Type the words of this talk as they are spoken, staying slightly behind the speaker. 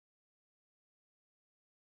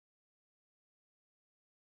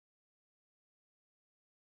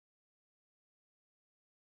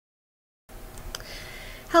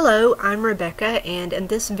Hello, I'm Rebecca, and in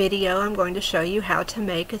this video I'm going to show you how to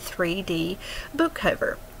make a 3D book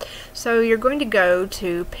cover. So you're going to go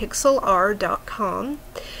to pixlr.com.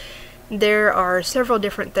 There are several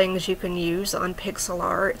different things you can use on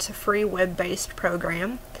Pixlr. It's a free web-based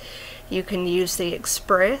program. You can use the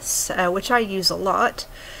Express, which I use a lot,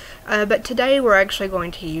 but today we're actually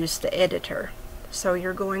going to use the editor. So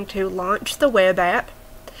you're going to launch the web app.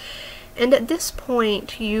 And at this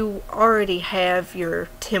point, you already have your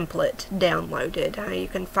template downloaded. You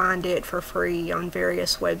can find it for free on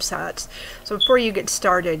various websites. So before you get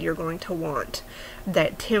started, you're going to want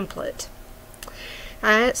that template.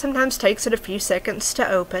 It sometimes takes it a few seconds to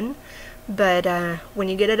open, but when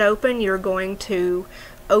you get it open, you're going to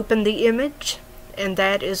open the image, and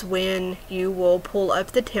that is when you will pull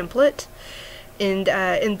up the template. And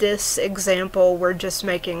in this example, we're just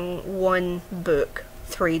making one book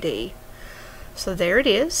 3D. So there it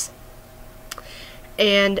is.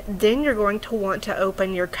 And then you're going to want to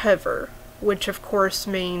open your cover, which of course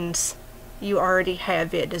means you already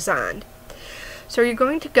have it designed. So you're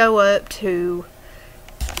going to go up to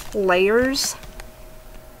Layers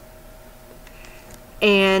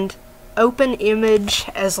and open Image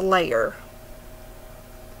as Layer.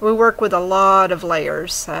 We work with a lot of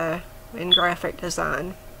layers in graphic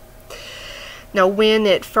design. Now when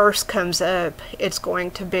it first comes up, it's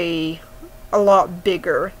going to be a lot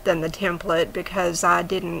bigger than the template because I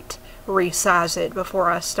didn't resize it before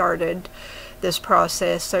I started this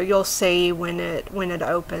process. So you'll see when it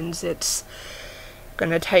opens, it's going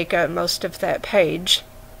to take up most of that page.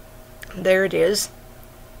 There it is.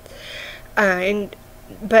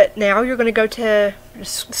 But now you're going to go to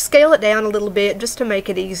scale it down a little bit just to make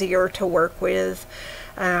it easier to work with.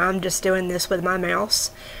 I'm just doing this with my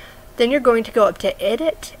mouse. Then you're going to go up to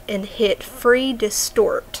Edit and hit Free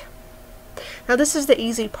Distort. Now this is the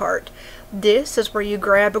easy part. This is where you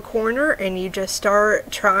grab a corner and you just start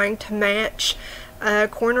trying to match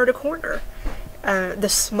corner to corner. The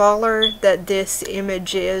smaller that this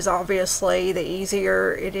image is, obviously, the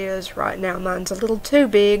easier it is. Right now mine's a little too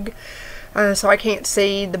big, so I can't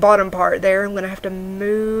see the bottom part there. I'm going to have to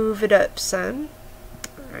move it up some.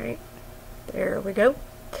 Alright, there we go.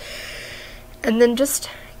 And then just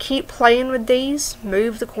keep playing with these.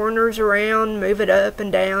 Move the corners around, move it up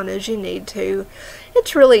and down as you need to.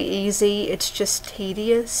 It's really easy, it's just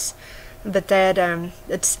tedious, but that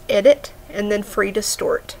it's Edit and then Free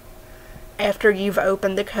Distort after you've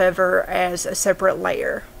opened the cover as a separate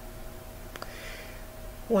layer.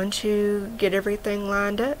 Once you get everything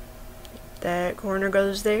lined up, that corner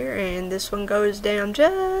goes there and this one goes down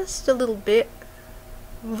just a little bit.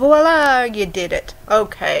 Voila, you did it.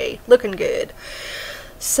 Okay, looking good.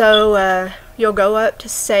 So you'll go up to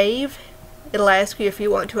Save. It'll ask you if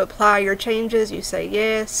you want to apply your changes. You say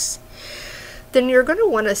yes. Then you're going to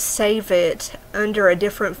want to save it under a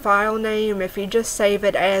different file name. If you just save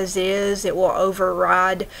it as is, it will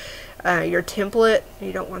override your template.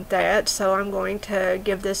 You don't want that. So I'm going to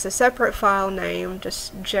give this a separate file name,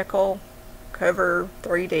 just Jekyll Cover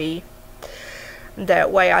 3D.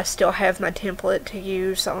 That way I still have my template to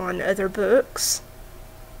use on other books.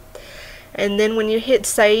 And then when you hit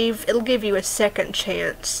save, it'll give you a second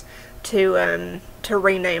chance to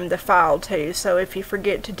rename the file too. So if you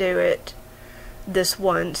forget to do it this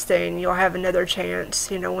once, then you'll have another chance,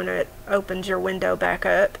 you know, when it opens your window back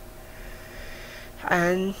up.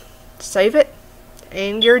 And save it,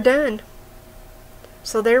 and you're done.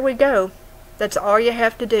 So there we go. That's all you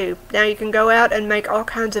have to do. Now you can go out and make all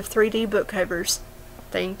kinds of 3D book covers.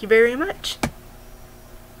 Thank you very much.